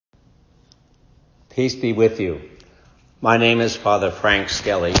Peace be with you. My name is Father Frank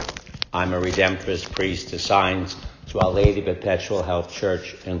Skelly. I'm a Redemptorist priest assigned to Our Lady Perpetual Health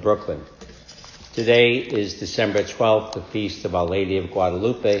Church in Brooklyn. Today is December 12th, the feast of Our Lady of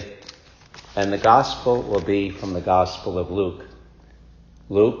Guadalupe, and the gospel will be from the Gospel of Luke.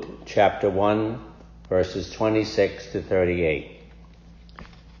 Luke chapter 1, verses 26 to 38.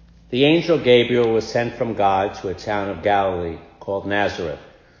 The angel Gabriel was sent from God to a town of Galilee called Nazareth,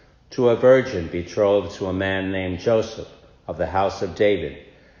 to a virgin betrothed to a man named Joseph of the house of David,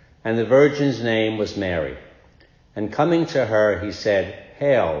 and the virgin's name was Mary. And coming to her, he said,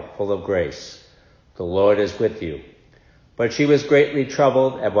 "Hail, full of grace, the Lord is with you." But she was greatly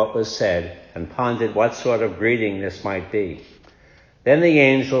troubled at what was said, and pondered what sort of greeting this might be. Then the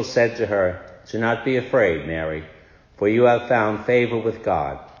angel said to her, "Do not be afraid, Mary, for you have found favor with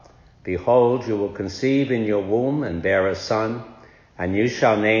God. Behold, you will conceive in your womb and bear a son, and you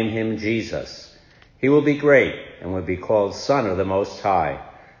shall name him Jesus. He will be great and will be called Son of the Most High,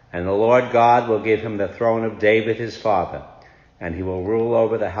 and the Lord God will give him the throne of David his father, and he will rule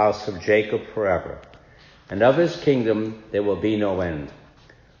over the house of Jacob forever. And of his kingdom there will be no end."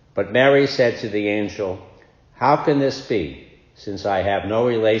 But Mary said to the angel, "How can this be, since I have no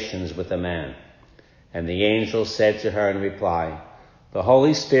relations with a man?" And the angel said to her in reply, "The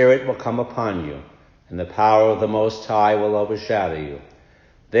Holy Spirit will come upon you, and the power of the Most High will overshadow you.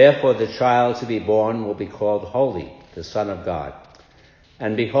 Therefore the child to be born will be called Holy, the Son of God.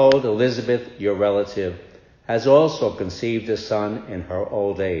 And behold, Elizabeth, your relative, has also conceived a son in her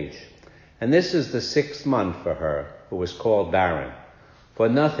old age. And this is the 6th month for her, who was called barren, for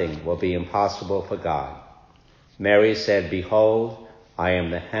nothing will be impossible for God." Mary said, "Behold, I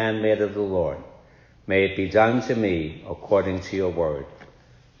am the handmaid of the Lord. May it be done to me according to your word."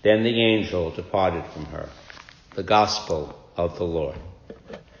 Then the angel departed from her. The Gospel of the Lord.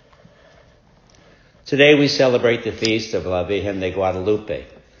 Today we celebrate the feast of La Virgen de Guadalupe.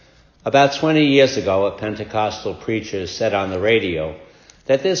 About 20 years ago, a Pentecostal preacher said on the radio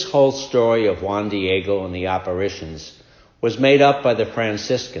that this whole story of Juan Diego and the apparitions was made up by the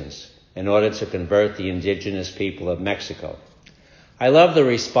Franciscans in order to convert the indigenous people of Mexico. I love the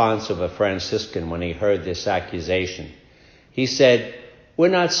response of a Franciscan when he heard this accusation. He said, "We're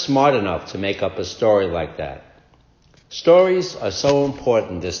not smart enough to make up a story like that." Stories are so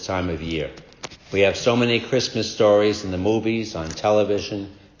important this time of year. We have so many Christmas stories in the movies, on television,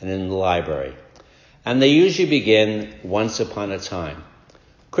 and in the library. And they usually begin once upon a time.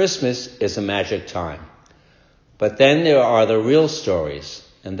 Christmas is a magic time. But then there are the real stories,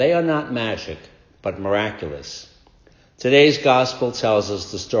 and they are not magic, but miraculous. Today's gospel tells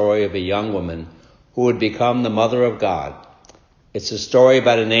us the story of a young woman who would become the mother of God. It's a story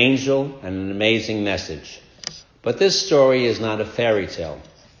about an angel and an amazing message. But this story is not a fairy tale.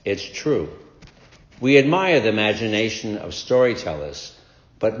 It's true. We admire the imagination of storytellers,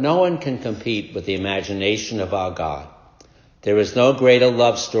 but no one can compete with the imagination of our God. There is no greater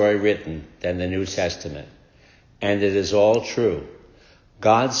love story written than the New Testament, and it is all true.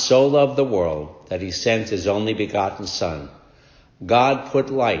 God so loved the world that he sent his only begotten Son. God put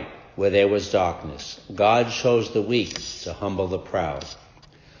light where there was darkness. God chose the weak to humble the proud.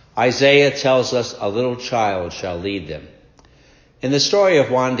 Isaiah tells us a little child shall lead them. In the story of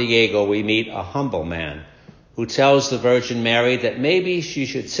Juan Diego, we meet a humble man who tells the Virgin Mary that maybe she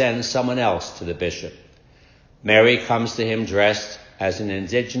should send someone else to the bishop. Mary comes to him dressed as an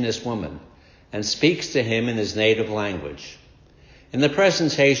indigenous woman and speaks to him in his native language. In the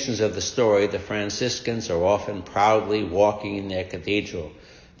presentations of the story, the Franciscans are often proudly walking in their cathedral,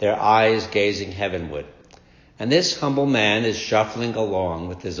 their eyes gazing heavenward. And this humble man is shuffling along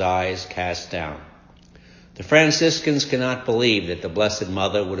with his eyes cast down. The Franciscans cannot believe that the Blessed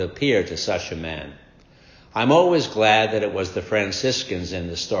Mother would appear to such a man. I'm always glad that it was the Franciscans in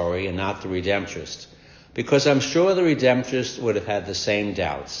the story and not the Redemptorists, because I'm sure the Redemptorists would have had the same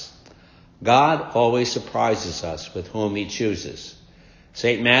doubts. God always surprises us with whom he chooses.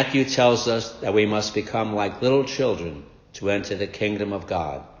 St. Matthew tells us that we must become like little children to enter the kingdom of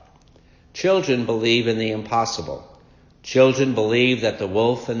God. Children believe in the impossible. Children believe that the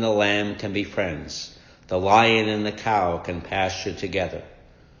wolf and the lamb can be friends. The lion and the cow can pasture together.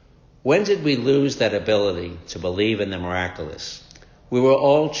 When did we lose that ability to believe in the miraculous? We were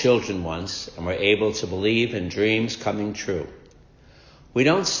all children once and were able to believe in dreams coming true. We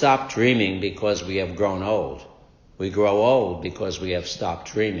don't stop dreaming because we have grown old. We grow old because we have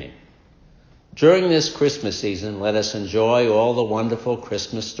stopped dreaming. During this Christmas season, let us enjoy all the wonderful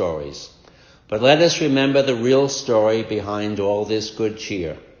Christmas stories. But let us remember the real story behind all this good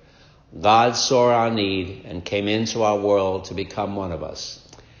cheer. God saw our need and came into our world to become one of us.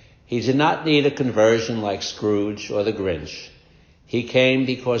 He did not need a conversion like Scrooge or the Grinch. He came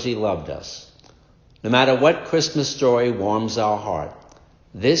because he loved us. No matter what Christmas story warms our heart,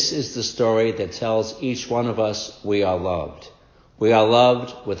 this is the story that tells each one of us we are loved. We are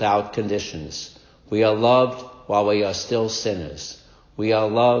loved without conditions. We are loved while we are still sinners. We are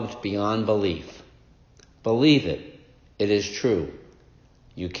loved beyond belief. Believe it. It is true.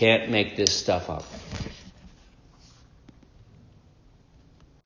 You can't make this stuff up.